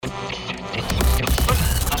For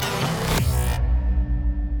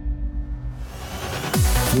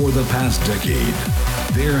the past decade,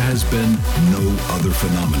 there has been no other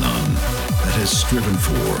phenomenon that has striven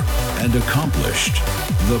for and accomplished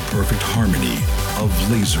the perfect harmony of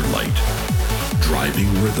laser light,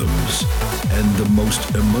 driving rhythms, and the most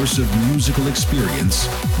immersive musical experience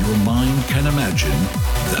your mind can imagine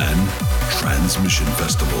than Transmission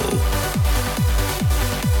Festival.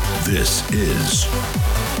 This is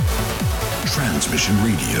Transmission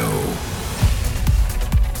Radio.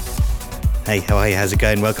 Hey, how are you? How's it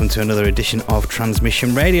going? Welcome to another edition of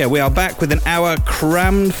Transmission Radio. We are back with an hour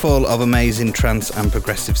crammed full of amazing trance and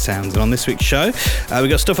progressive sounds. And on this week's show, we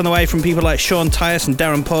got stuff on the way from people like Sean Tyas and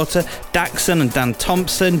Darren Porter, Daxon and Dan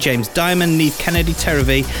Thompson, James Diamond, Neve Kennedy, Terra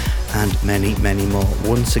V, and many, many more.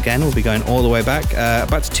 Once again, we'll be going all the way back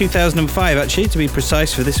to 2005, actually, to be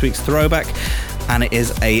precise, for this week's throwback. And it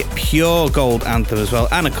is a pure gold anthem as well.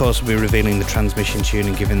 And of course, we'll be revealing the transmission tune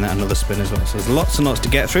and giving that another spin as well. So there's lots and lots to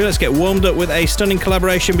get through. Let's get warmed up with a stunning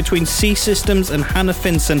collaboration between C Systems and Hannah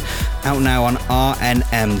Finson, out now on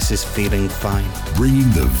RNM. This is Feeling Fine.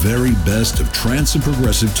 Bringing the very best of trance and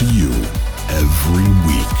progressive to you every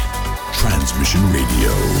week. Transmission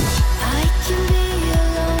Radio. I can be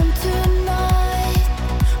alone tonight.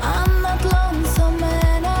 I'm not lonesome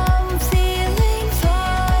and I'm feeling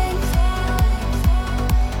fine.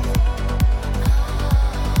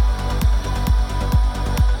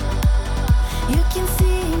 You can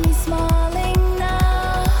see me smiling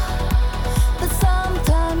now, but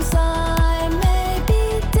sometimes I may be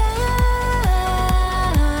down.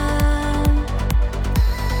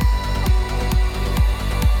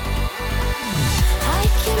 I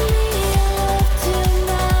can be alive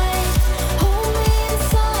tonight. Hold me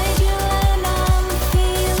inside you and I'm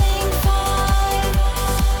feeling fine.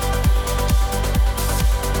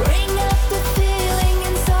 Bring up the feeling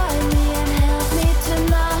inside me and help me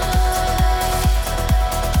tonight.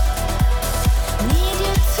 Need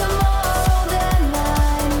you tomorrow, then I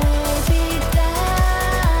may be down.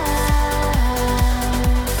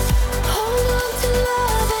 Hold on to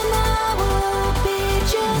love and I will be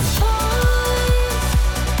just fine.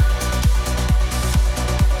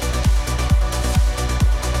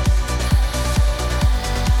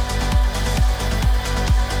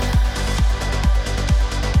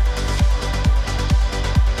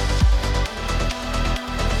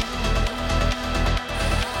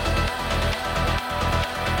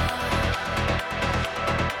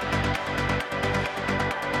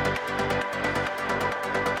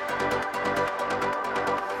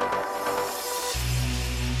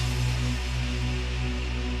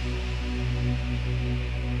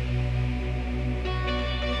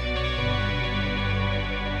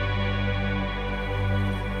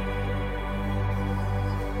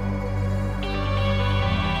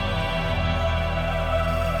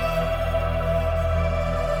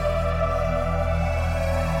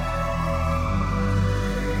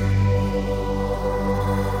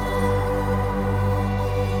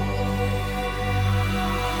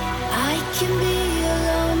 I can be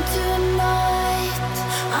alone tonight.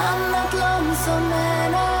 I'm not lonesome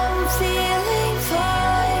and I'm feeling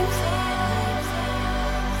fine.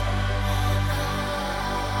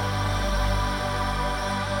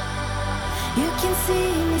 You can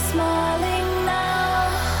see me smiling now,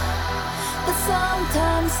 but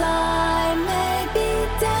sometimes I may be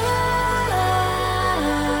down.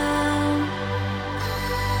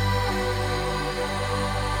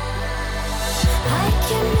 I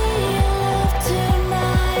can be alive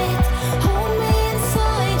tonight. Hold me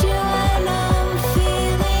inside you and I'm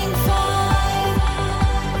feeling fine.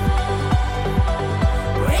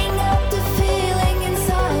 Bring up the feeling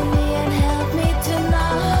inside me and help me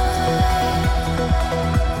tonight.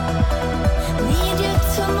 Need you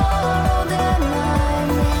tomorrow, then I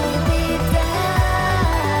may be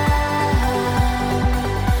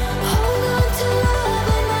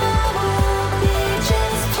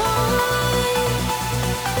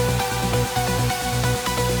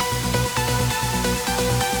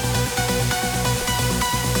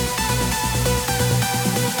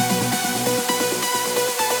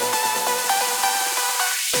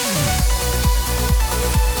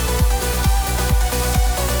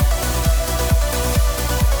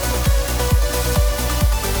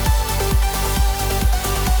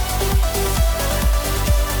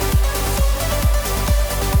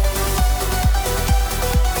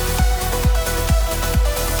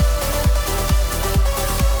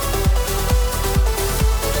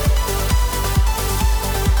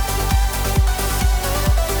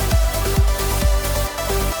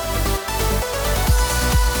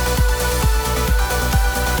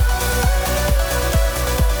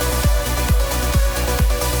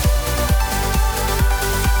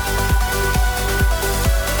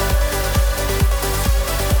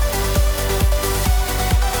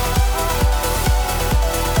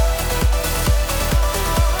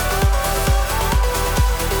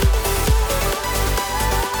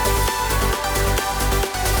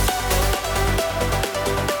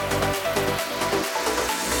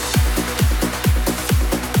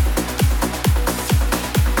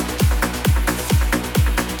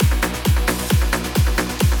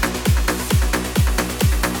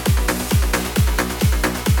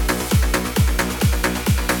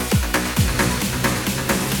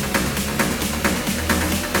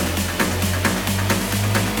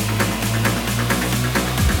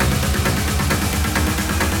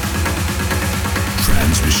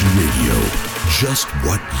Transmission Radio, just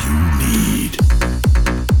what you need.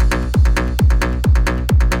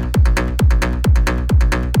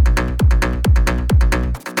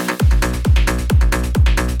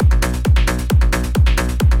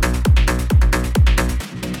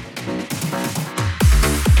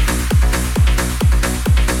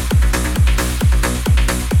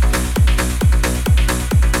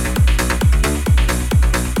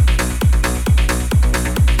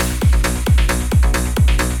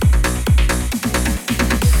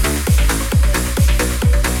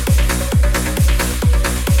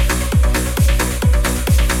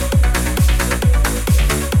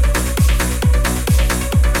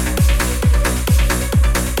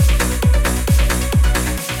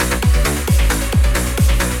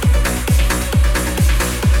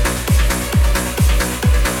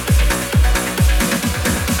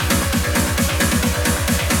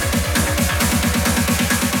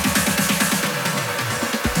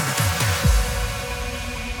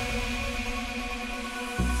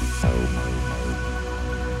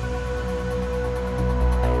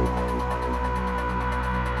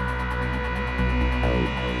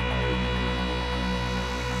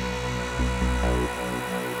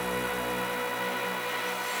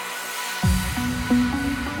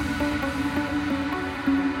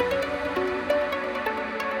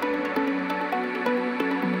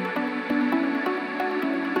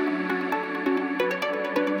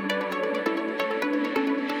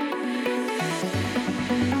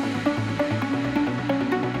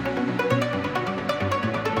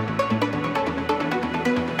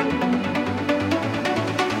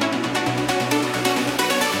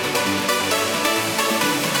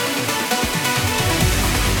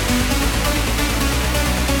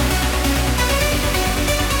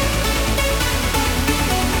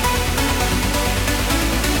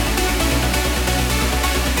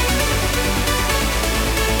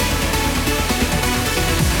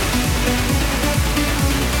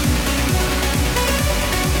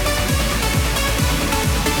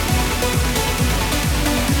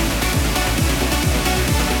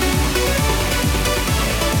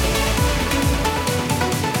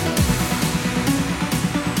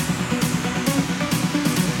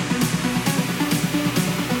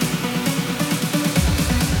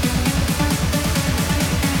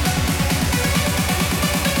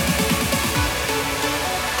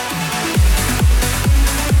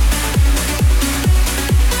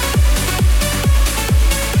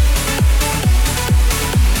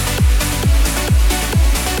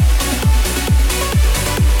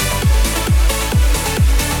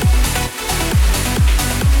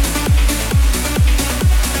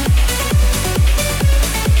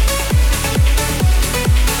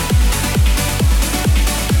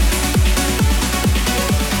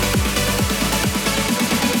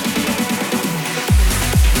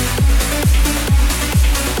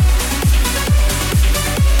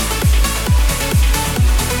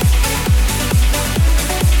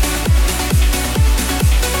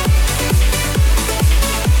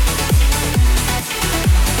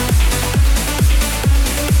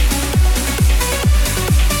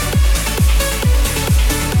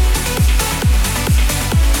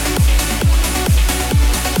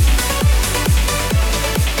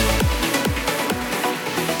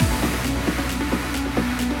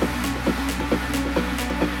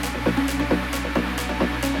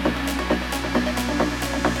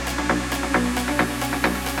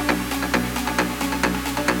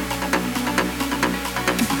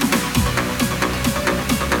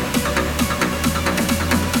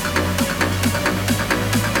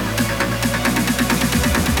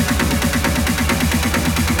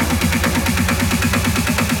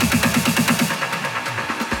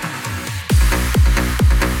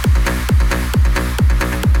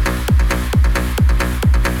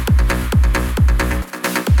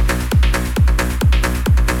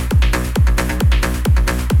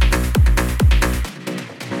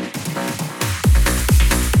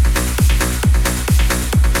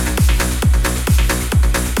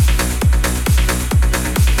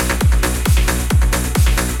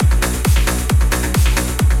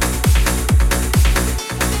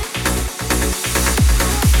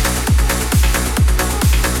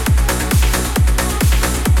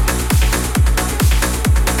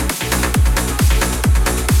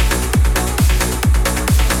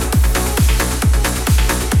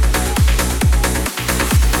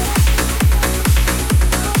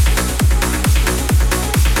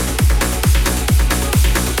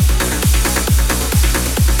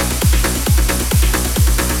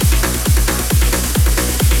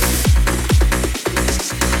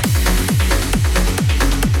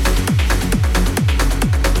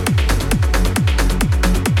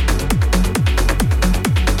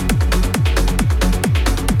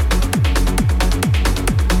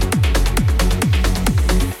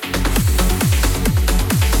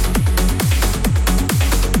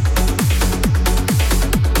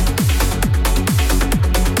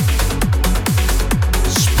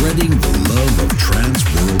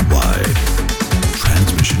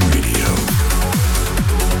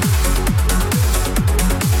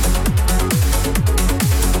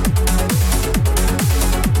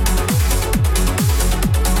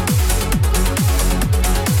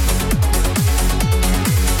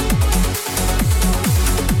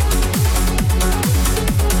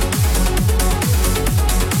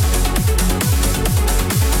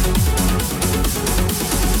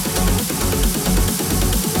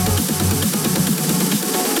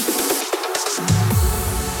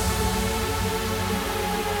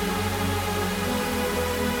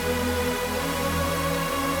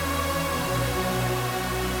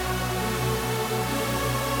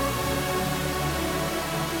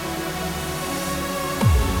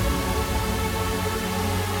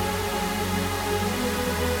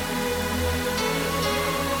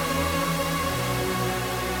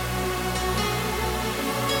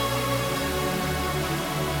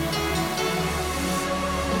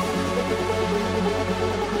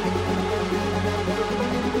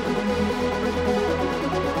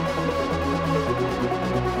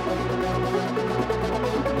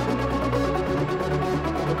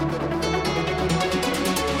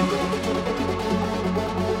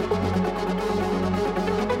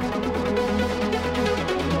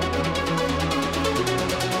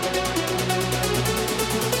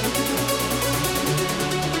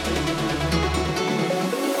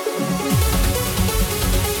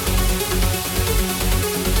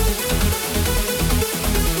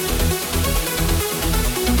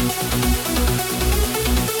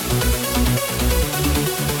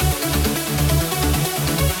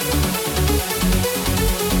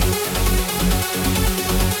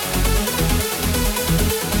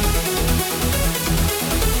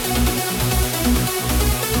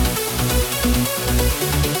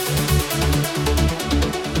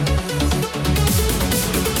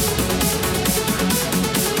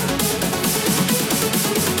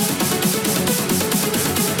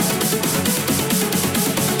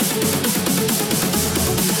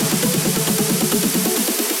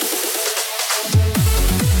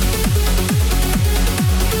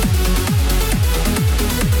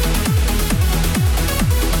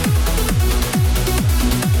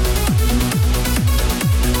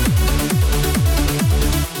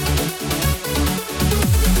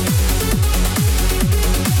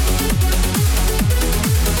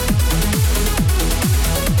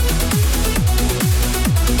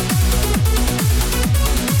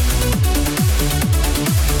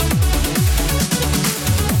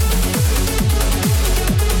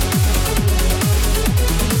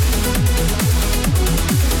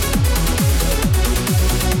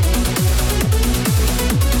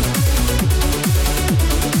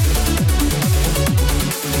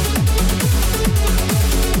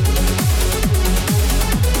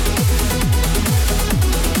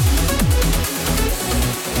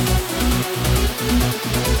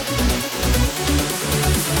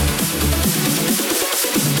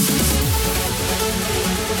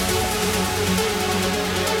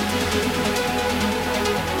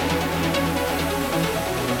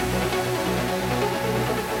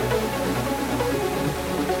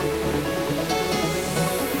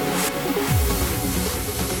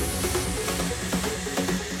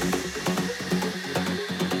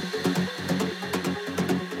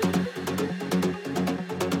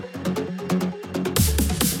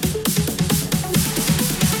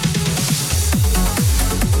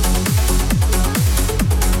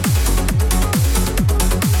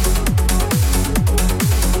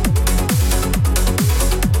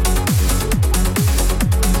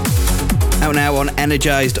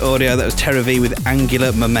 Energized Audio. That was Terra V with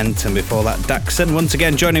Angular Momentum. Before that, Daxon. Once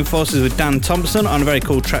again, joining forces with Dan Thompson on a very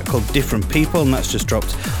cool track called Different People, and that's just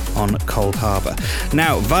dropped on Cold Harbour.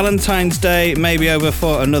 Now, Valentine's Day may be over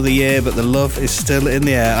for another year, but the love is still in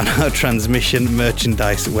the air on our Transmission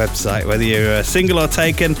merchandise website. Whether you're single or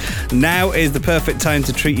taken, now is the perfect time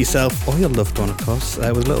to treat yourself, or your loved one, of course,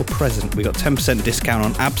 with a little present. We got 10% discount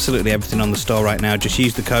on absolutely everything on the store right now. Just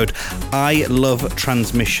use the code I Love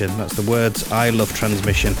Transmission. That's the words I Love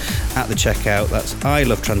Transmission at the checkout. That's I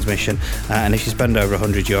Love Transmission. And if you spend over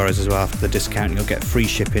 €100 as well after the discount, you'll get free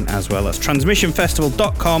shipping as well. That's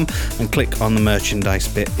transmissionfestival.com and click on the merchandise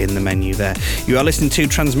bit in the menu there. You are listening to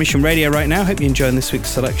Transmission Radio right now. Hope you're enjoying this week's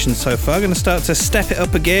selection so far. Going to start to step it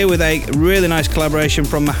up a gear with a really nice collaboration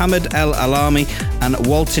from Mohammed El Alami and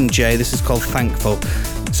Walton J. This is called Thankful.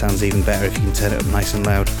 It sounds even better if you can turn it up nice and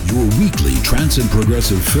loud. Your weekly trance and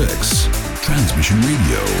progressive fix. Transmission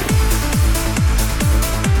Radio.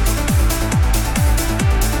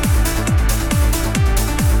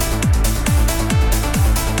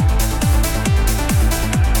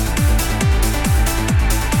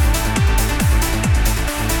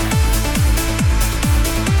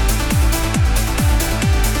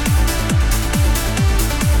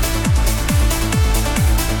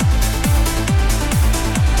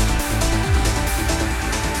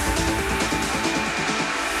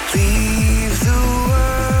 Leave the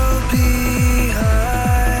world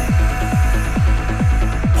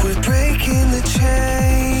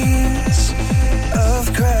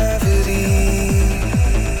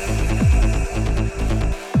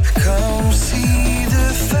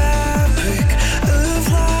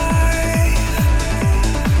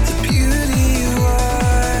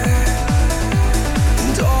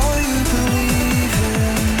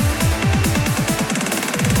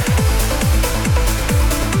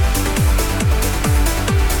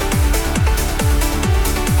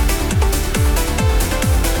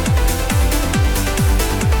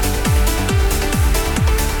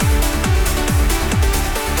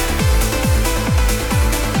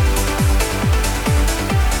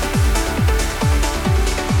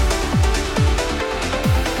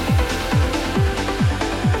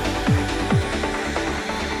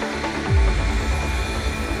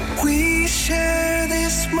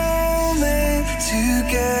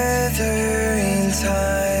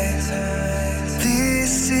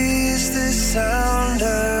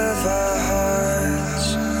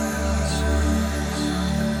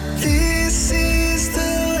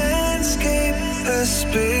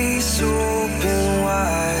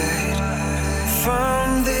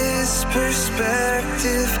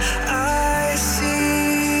perspective I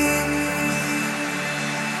see.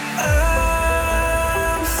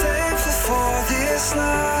 I'm thankful for this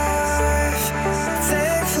life,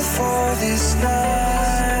 thankful for this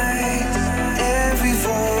night. Every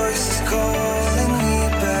voice is calling me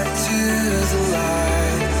back to the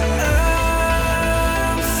light.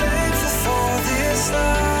 I'm thankful for this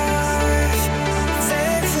life,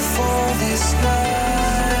 thankful for this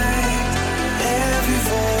night. Every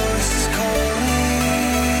voice is calling.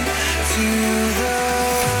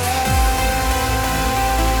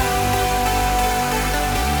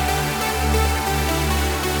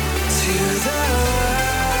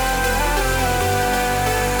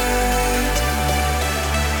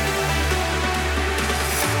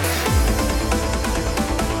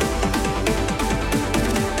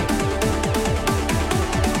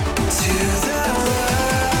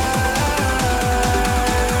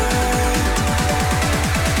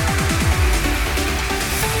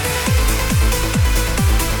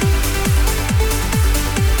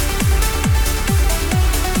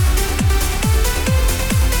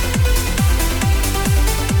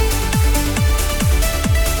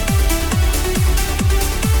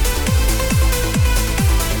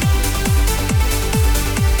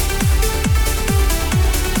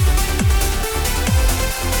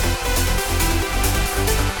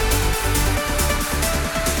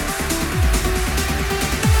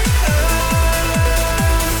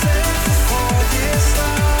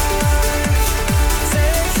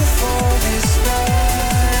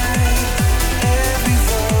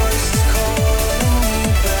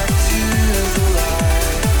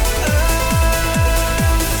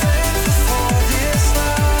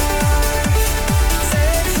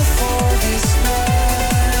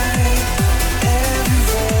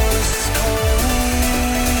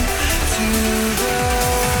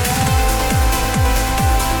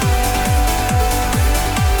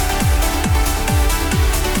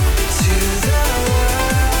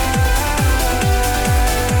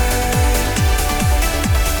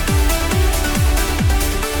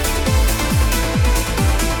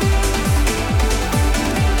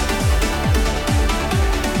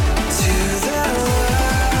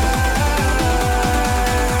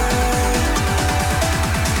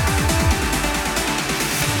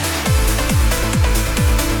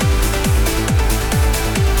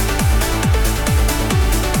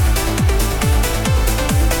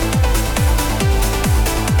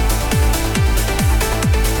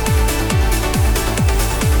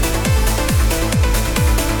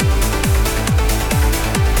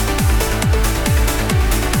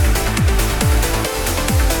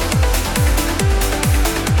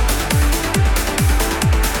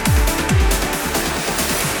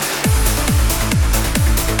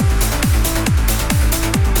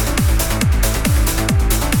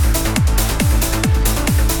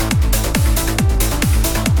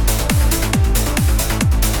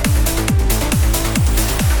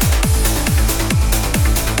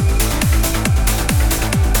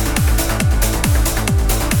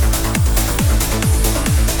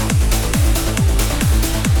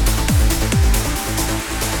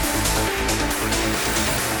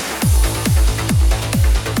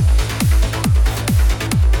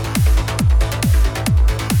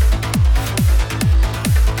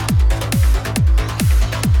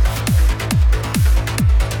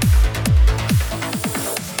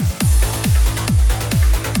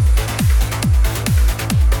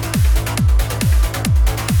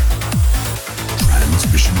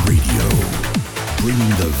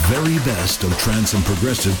 bringing the very best of trance and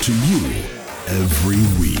progressive to you every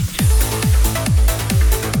week.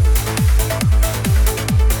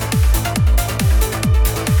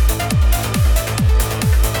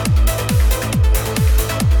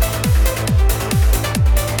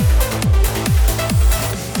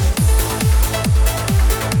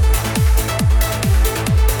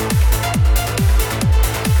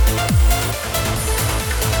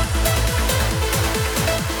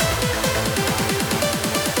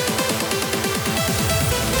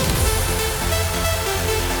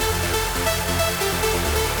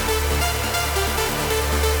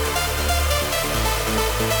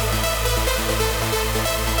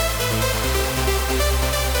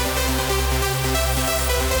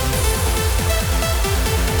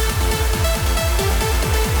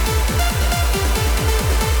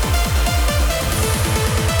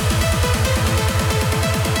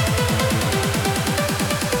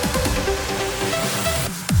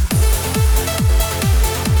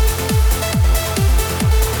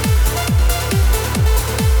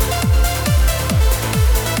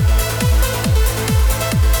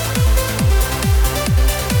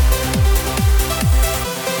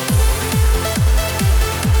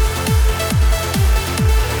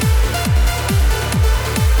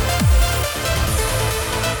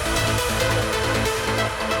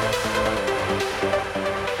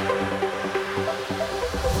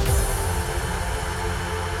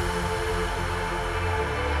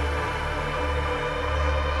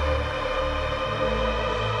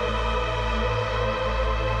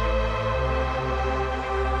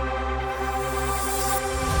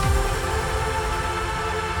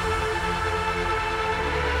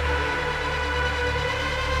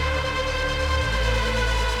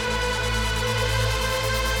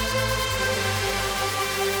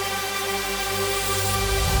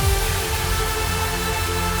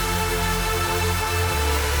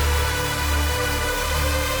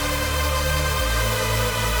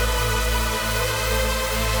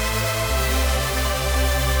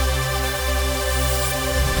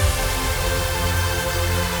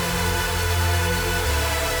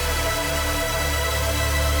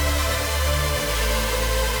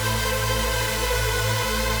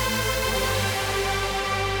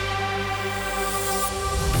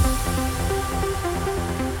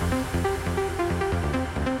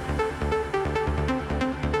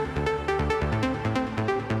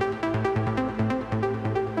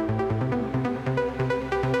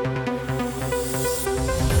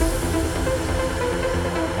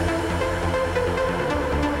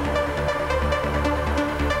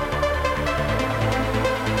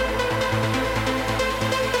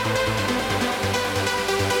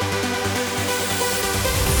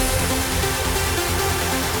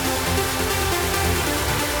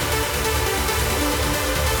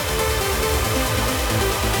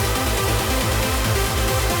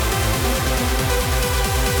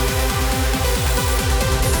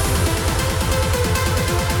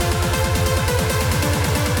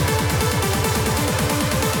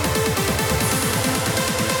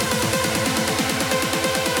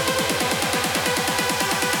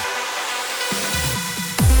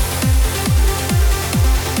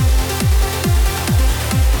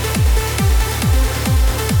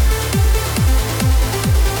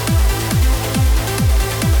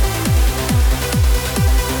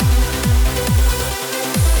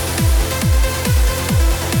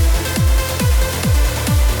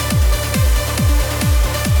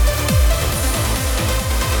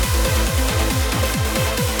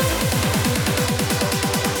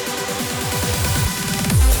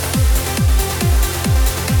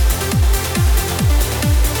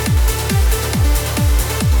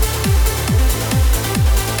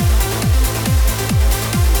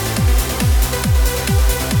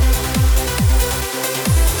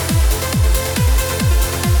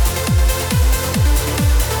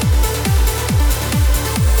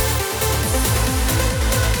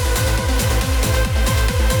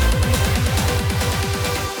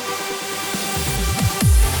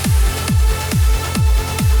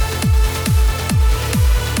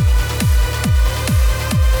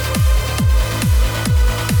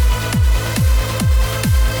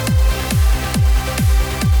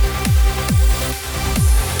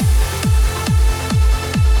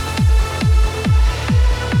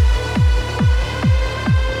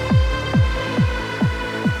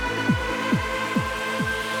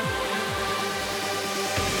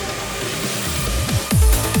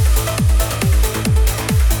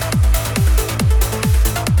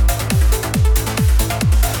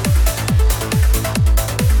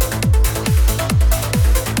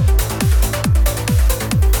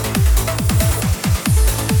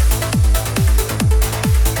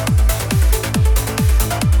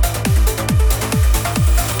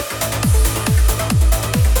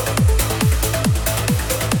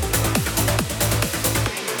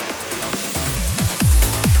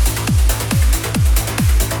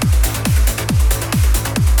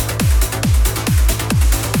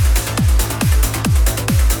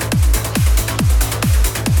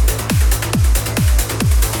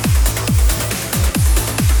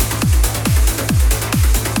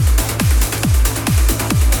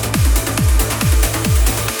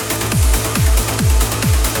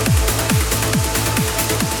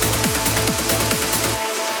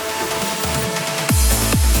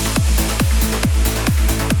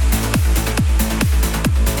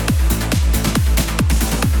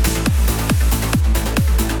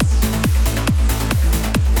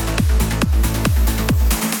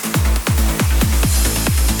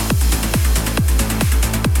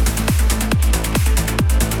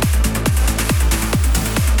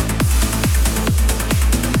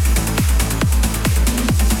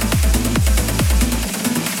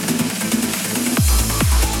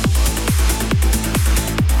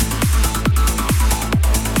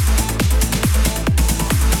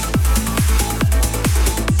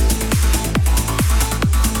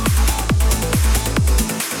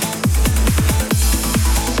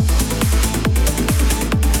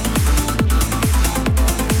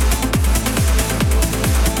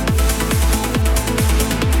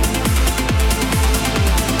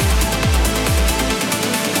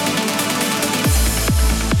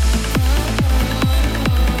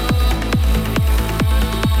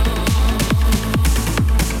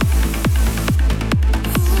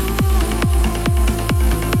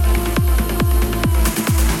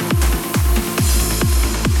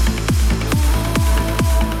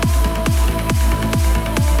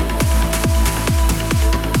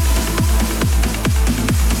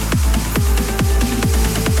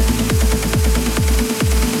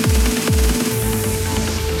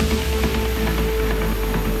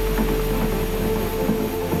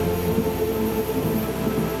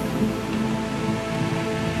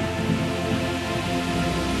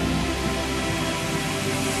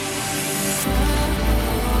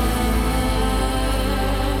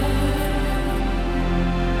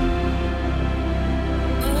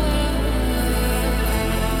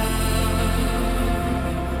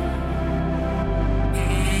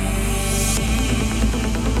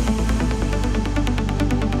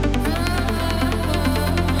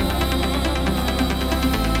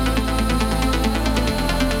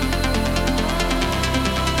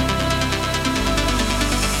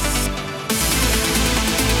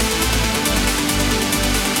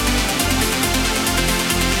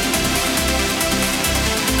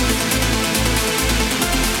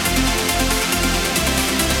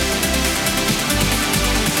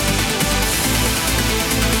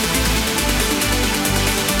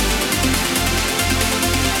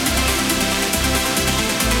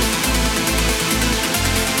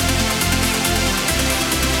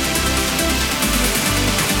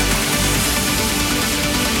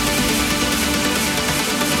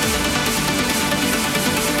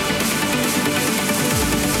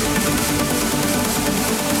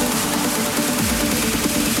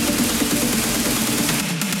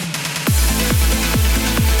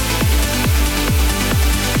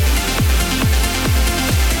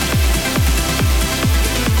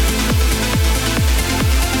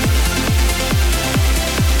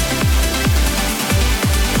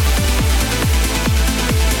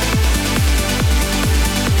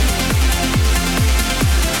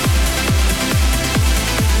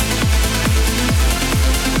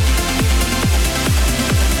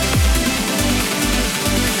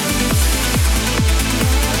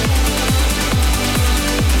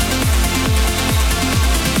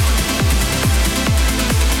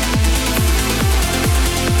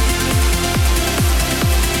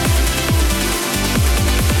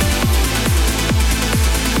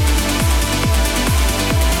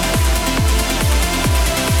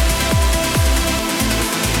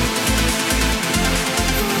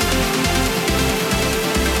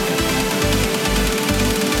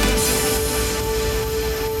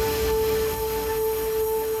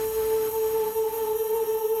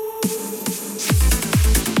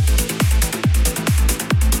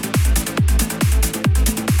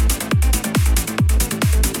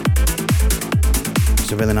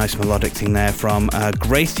 just a really nice melodic thing there from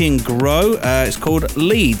Graythian Grow. It's called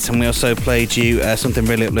Leeds, and we also played you something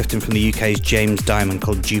really uplifting from the UK's James Diamond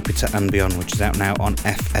called Jupiter and Beyond, which is out now on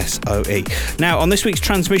FSOE. Now, on this week's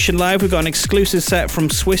Transmission Live, we've got an exclusive set from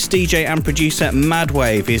Swiss DJ and producer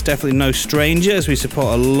Madwave. He's definitely no stranger, as we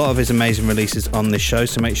support a lot of his amazing releases on this show,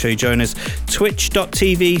 so make sure you join us.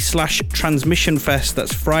 Twitch.tv/TransmissionFest.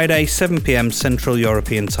 That's Friday, 7pm Central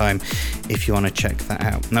European Time, if you want to check that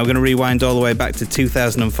out. Now, we're going to rewind all the way back to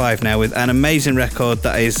 2005 now with an amazing record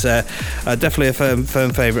that is definitely a firm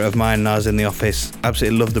favourite of mine. I was in the office,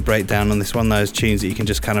 absolutely love the breakdown on this one of those tunes that you can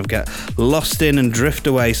just kind of get lost in and drift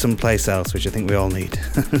away someplace else, which I think we all need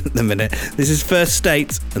at the minute. This is First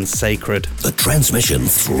State and Sacred. The Transmission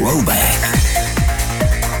Throwback.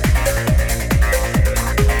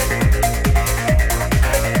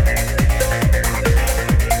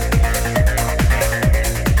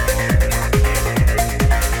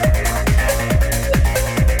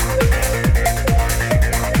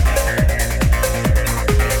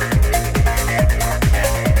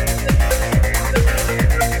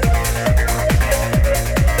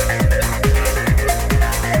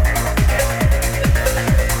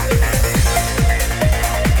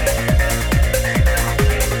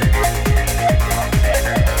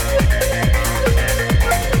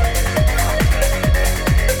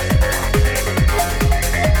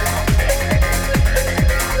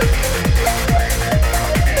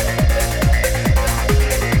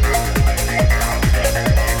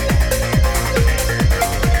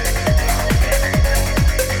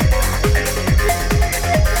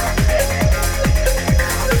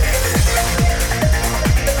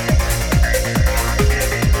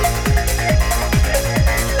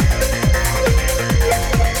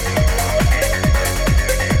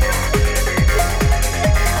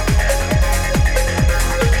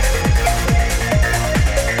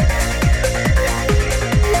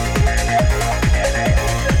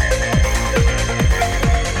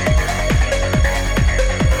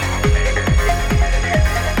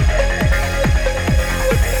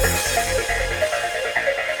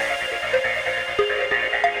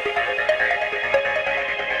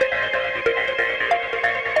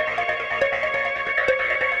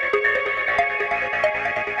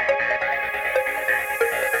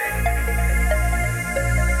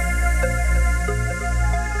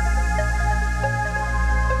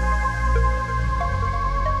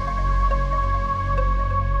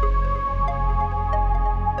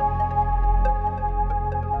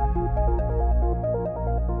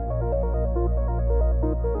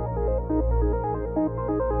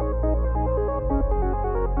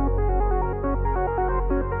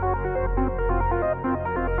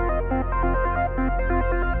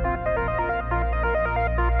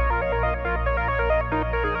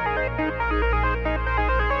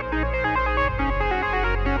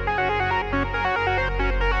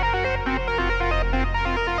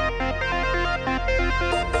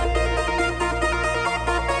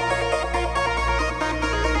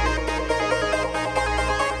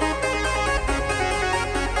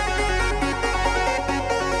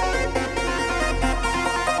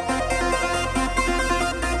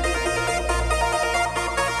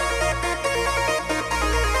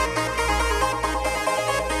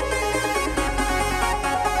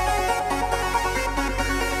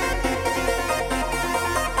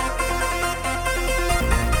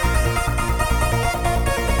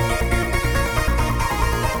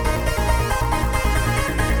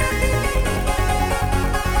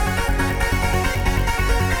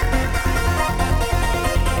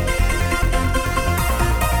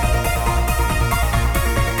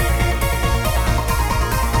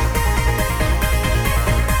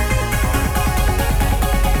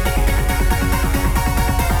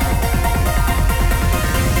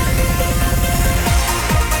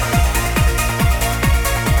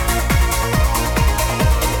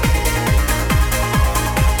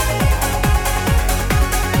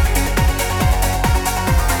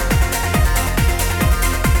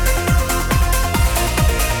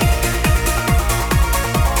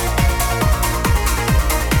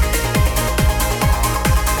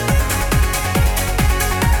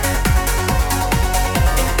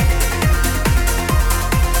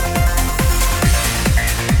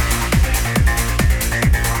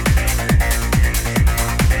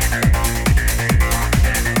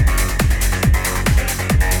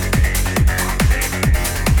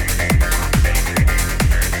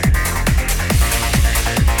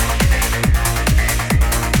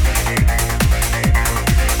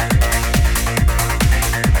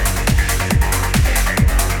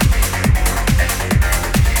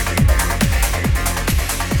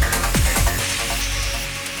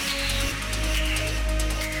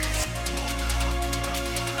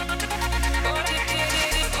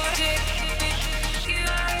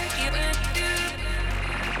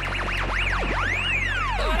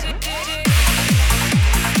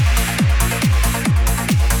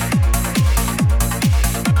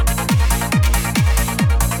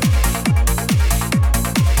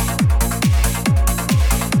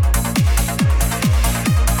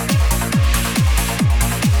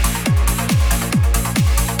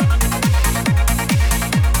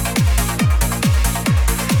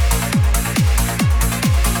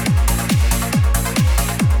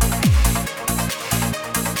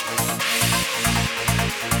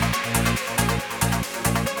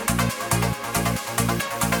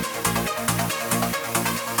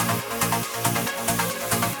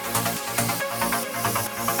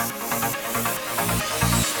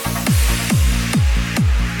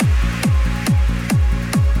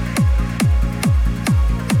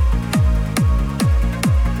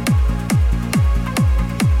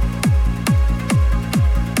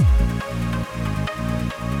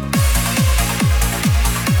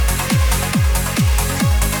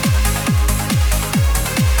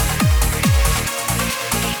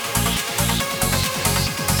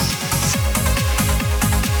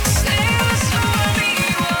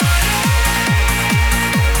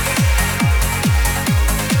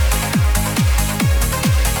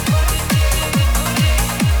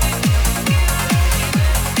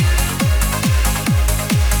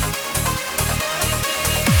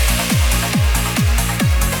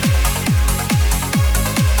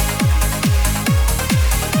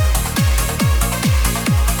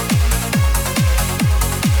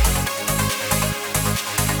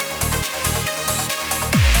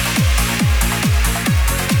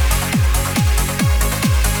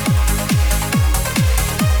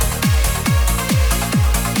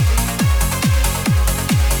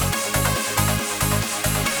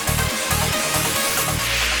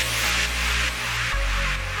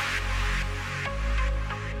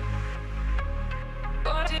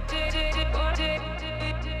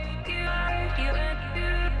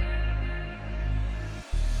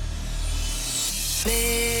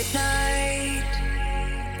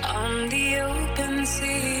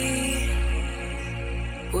 see.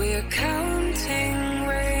 We're counting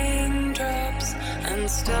raindrops and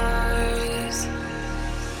stars.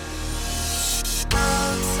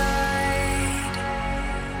 Outside,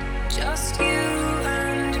 just you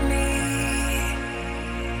and me,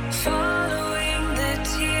 following the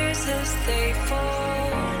tears as they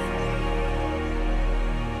fall.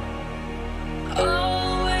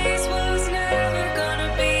 Always was never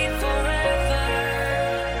gonna be forever.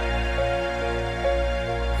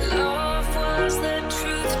 Love was the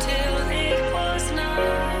truth till it was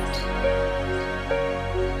not.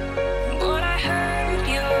 But I heard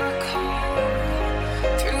your call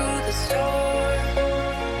through the storm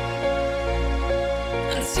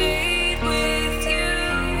and stayed with you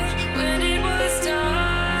when it was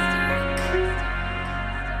dark.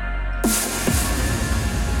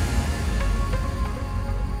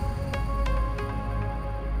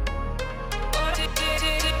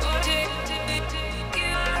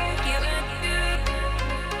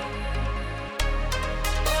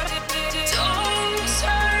 Don't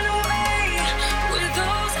turn away with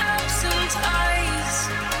those absent eyes.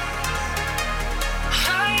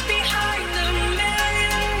 Hide behind a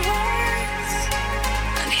million words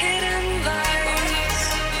and hidden lies.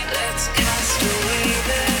 Let's cast away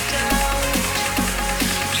the doubt.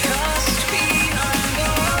 Trust beyond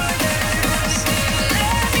borders.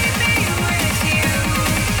 Let me be with you.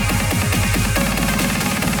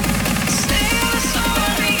 Stay on the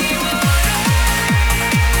stormy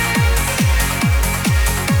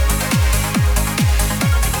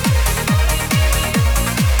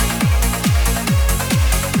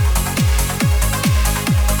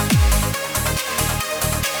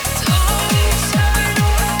Don't turn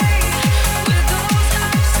away with those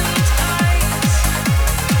absent eyes.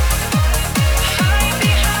 Hide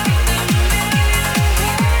behind a million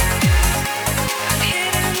words and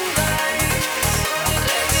hidden lies.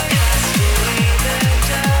 Let's cast away the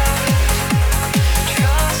doubt.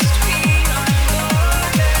 Trust beyond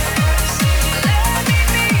borders. Let me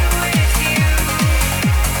be with you.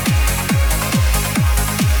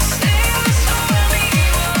 Stay on the stormy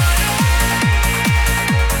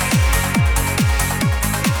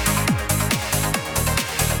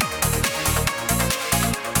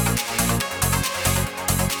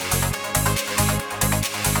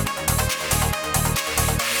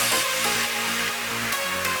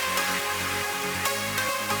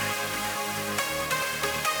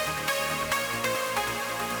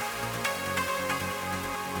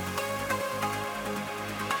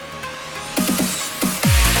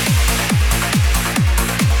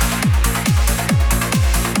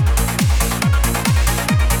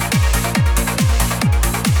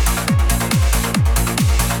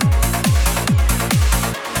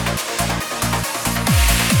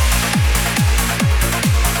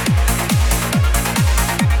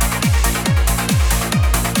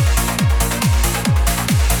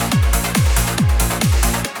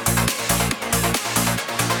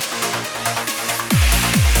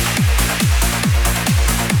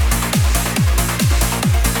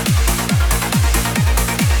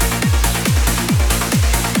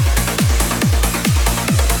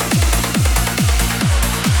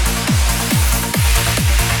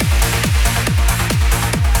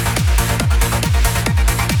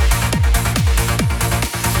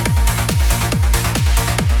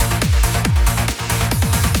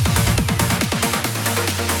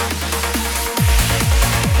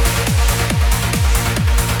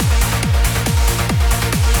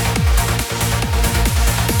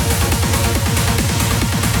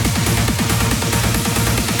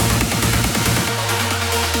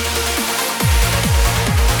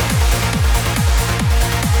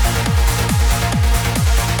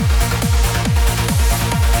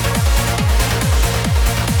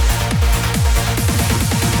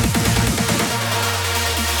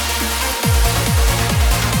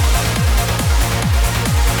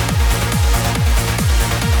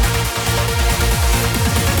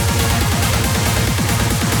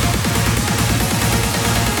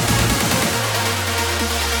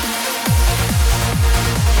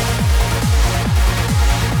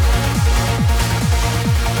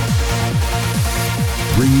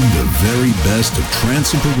Bringing the very best of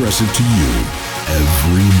trance and progressive to you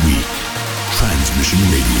every week. Transmission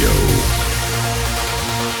Radio.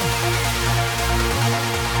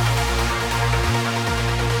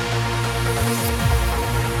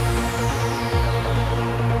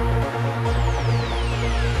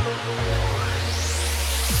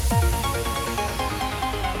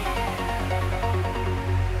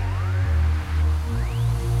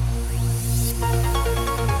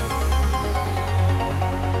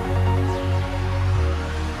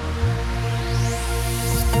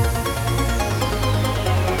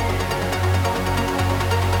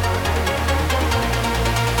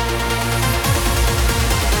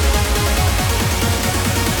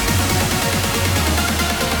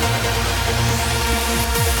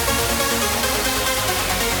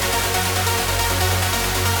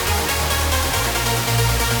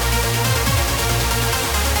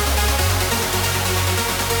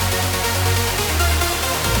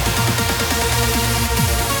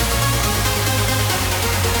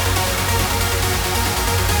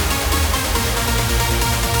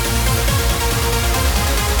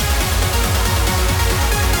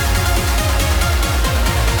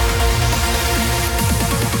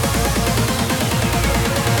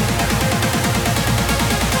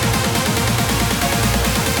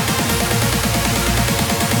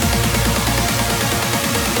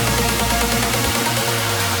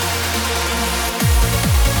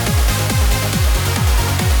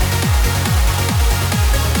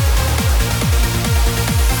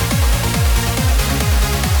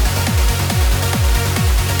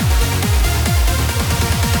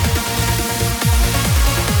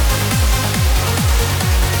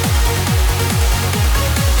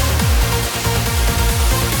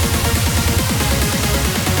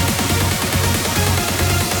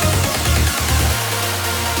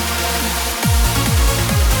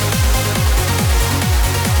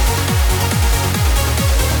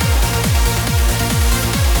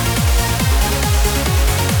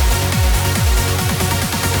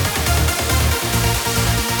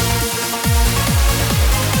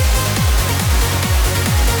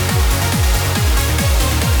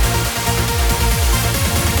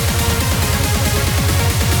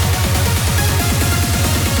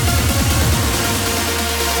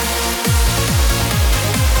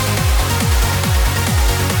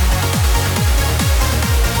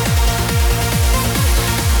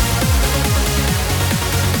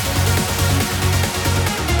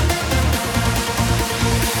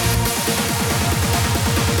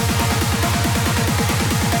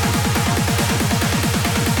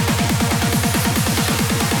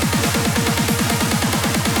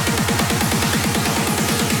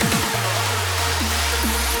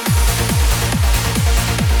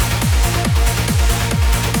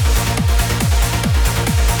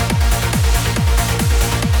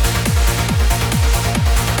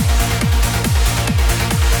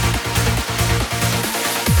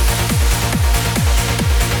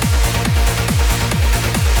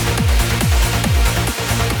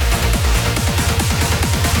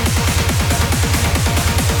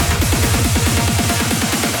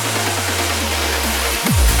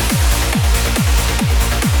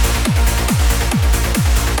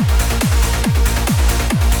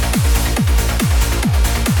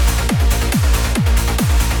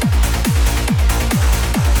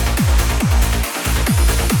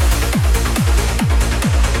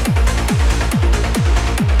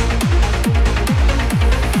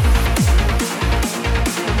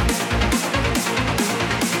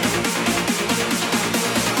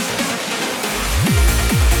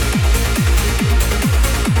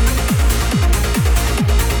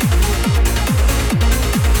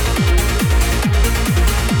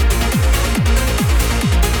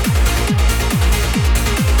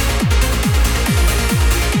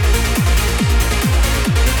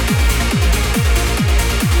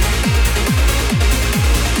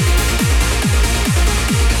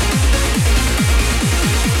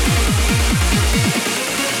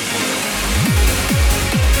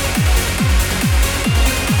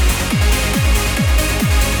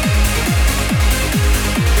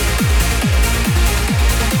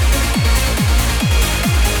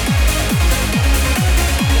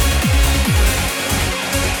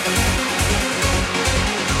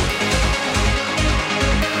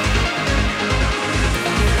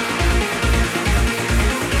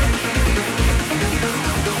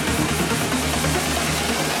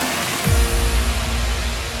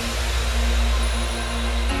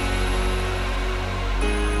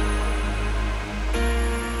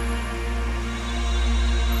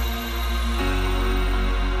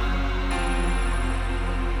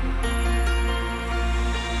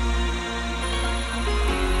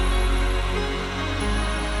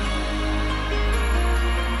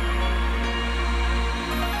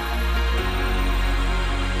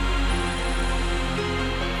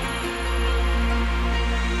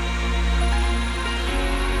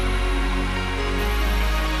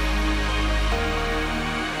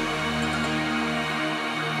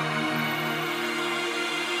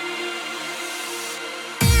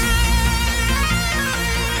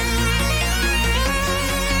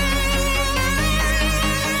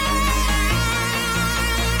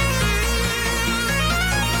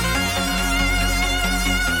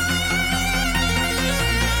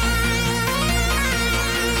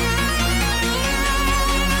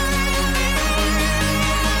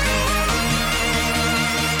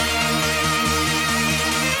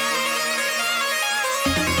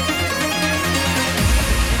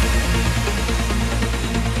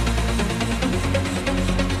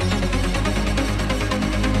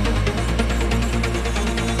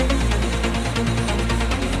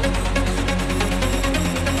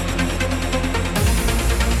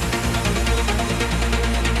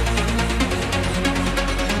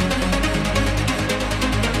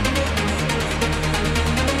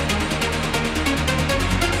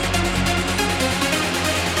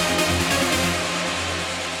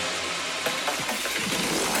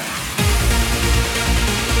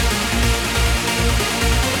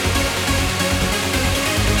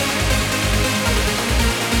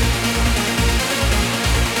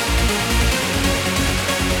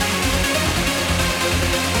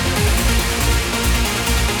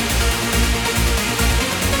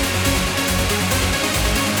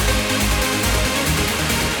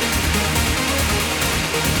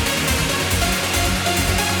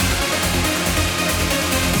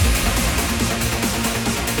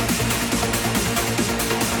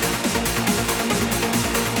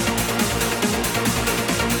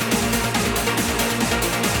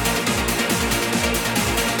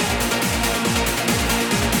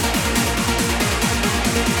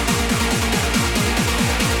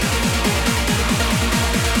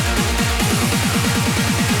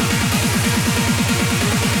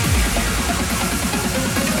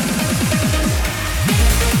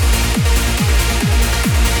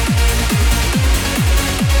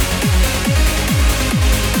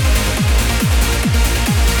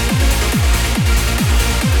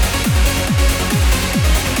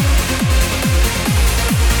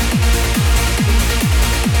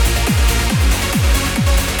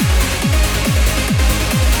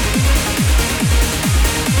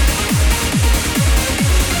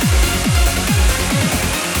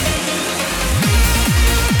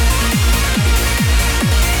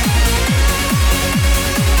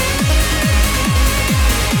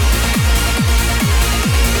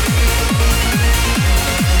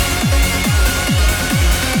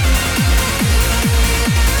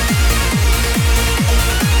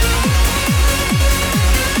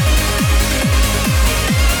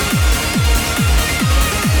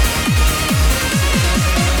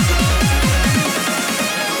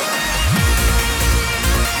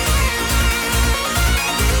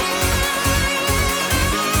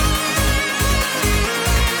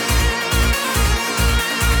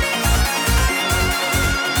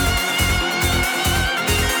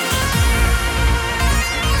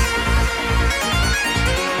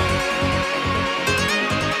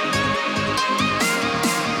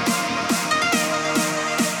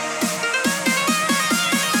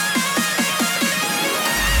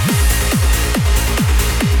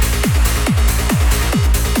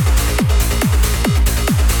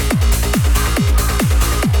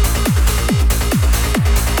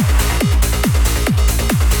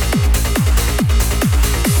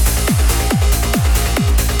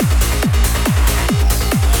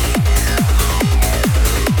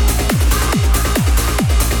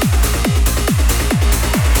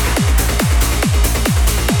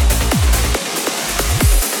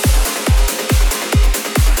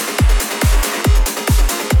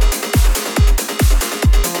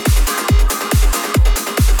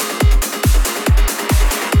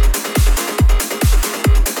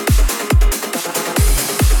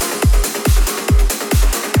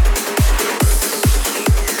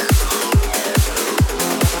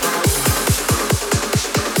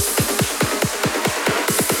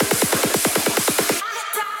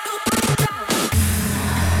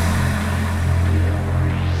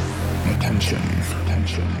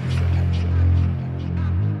 Attention.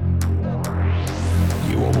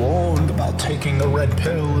 You were warned about taking the red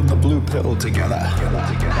pill and the blue pill together.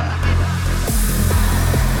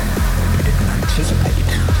 Didn't anticipate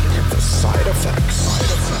the side effects.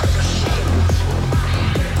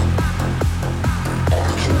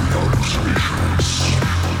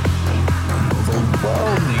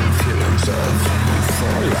 Overwhelming feelings of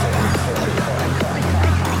euphoria.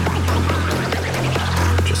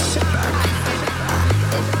 Just sit back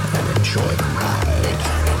and enjoy the ride.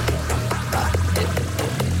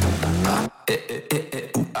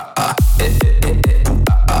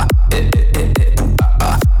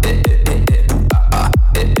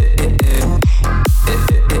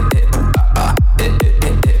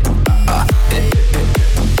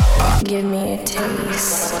 Give me a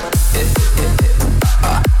taste.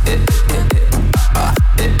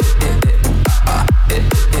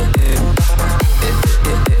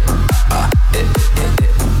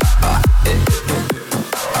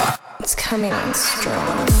 It's coming on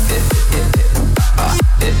strong.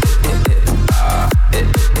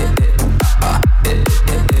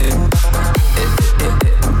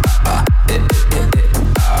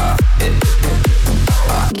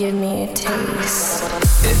 Give me a taste.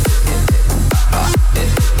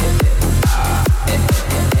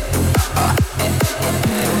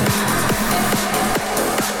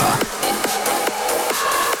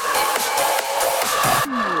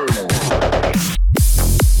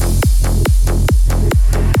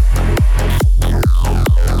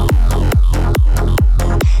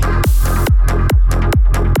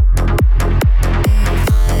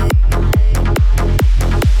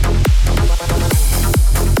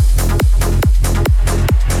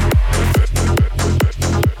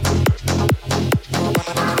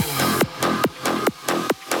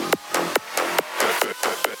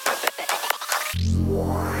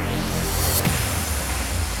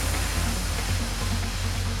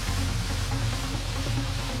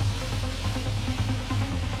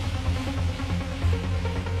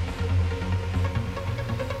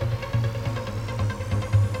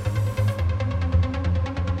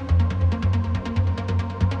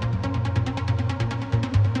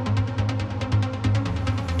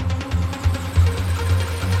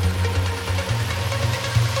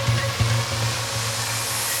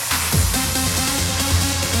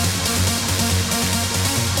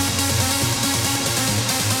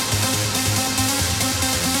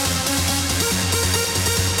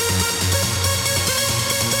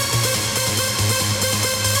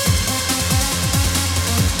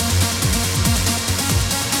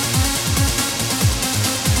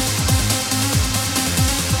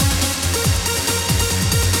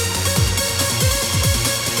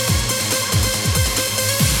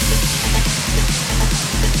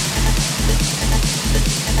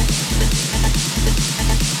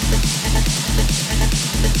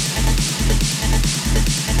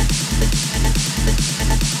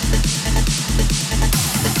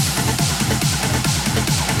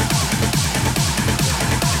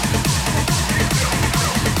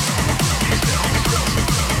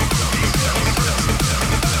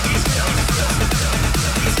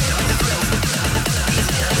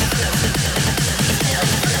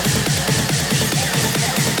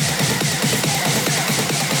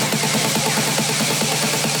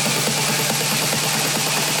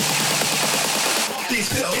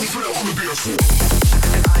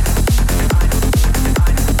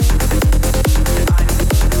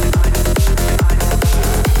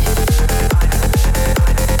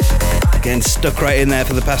 Getting stuck right in there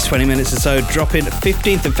for the past 20 minutes or so. Dropping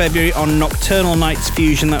 15th of February on Nocturnal Nights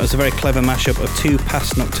Fusion. That was a very clever mashup of two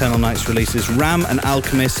past Nocturnal Nights releases. Ram and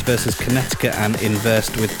Alchemist versus Connecticut and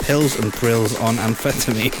Inversed with Pills and Thrills on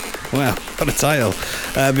Amphetamine. Wow, what a title.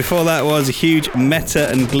 Before that was a huge Meta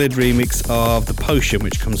and Glid remix of The Potion,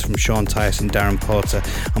 which comes from Sean Tyas and Darren Porter.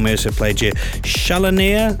 And we also played you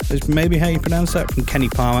Shalania, is maybe how you pronounce that, from Kenny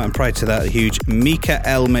Palmer. And prior to that, a huge Mika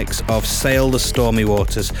L mix of Sail the Stormy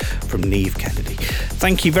Waters from Neve Kennedy.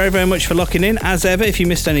 Thank you very, very much for locking in. As ever, if you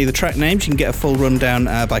missed any of the track names, you can get a full rundown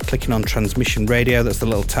by clicking on Transmission Radio. That's the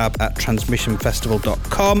little tab at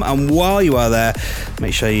transmissionfestival.com. And while you are there,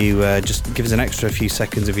 make sure you just give us an extra few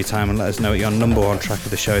seconds of your time and let us know what your number one track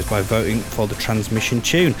of the show is by voting for the Transmission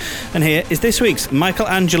tune. And here is this week's Michael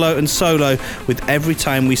Angelo and Solo with Every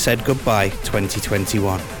Time We Said Goodbye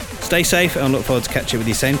 2021. Stay safe and I look forward to catching up with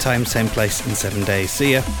you same time, same place in 7 days.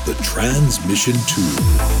 See ya. The Transmission tune.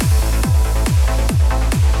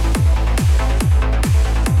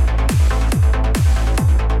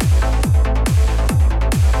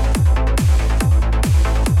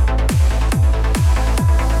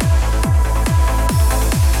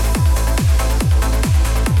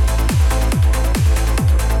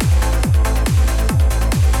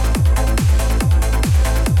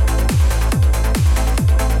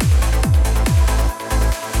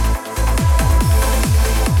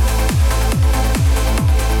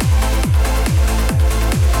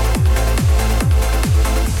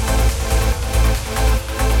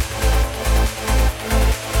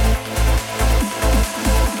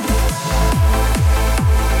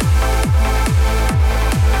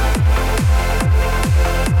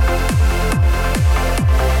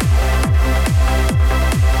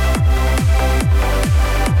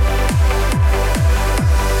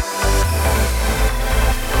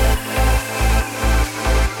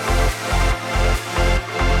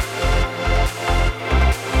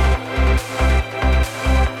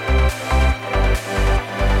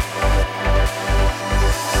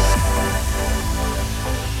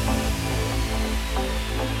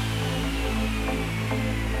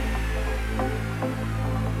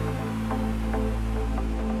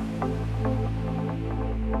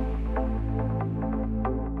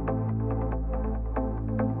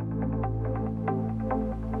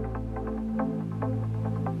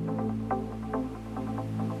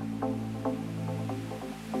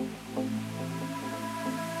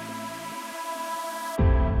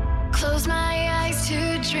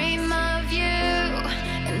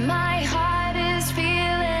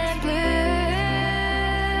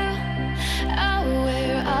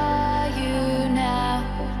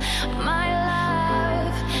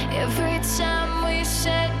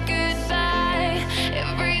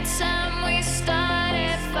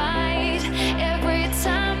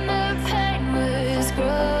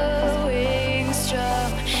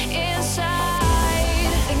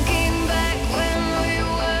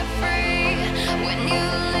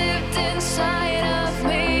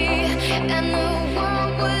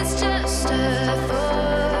 was just a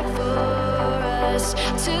thought for us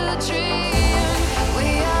to dream. We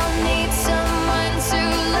all need someone to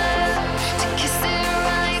love, to kiss their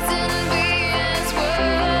eyes and be as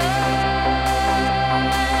one.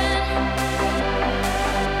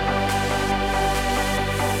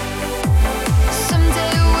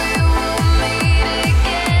 Someday we will meet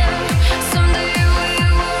again. Someday we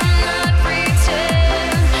will not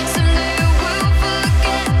pretend. Someday we'll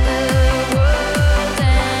forget the world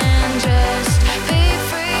and just be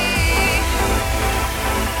free.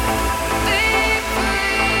 Be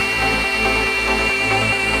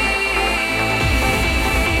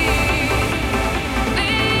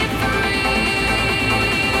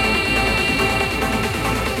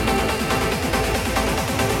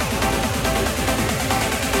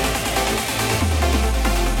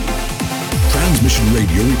Transmission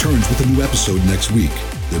Radio returns with a new episode next week.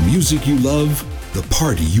 The music you love, the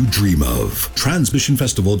party you dream of.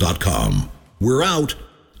 TransmissionFestival.com. We're out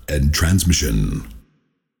and transmission.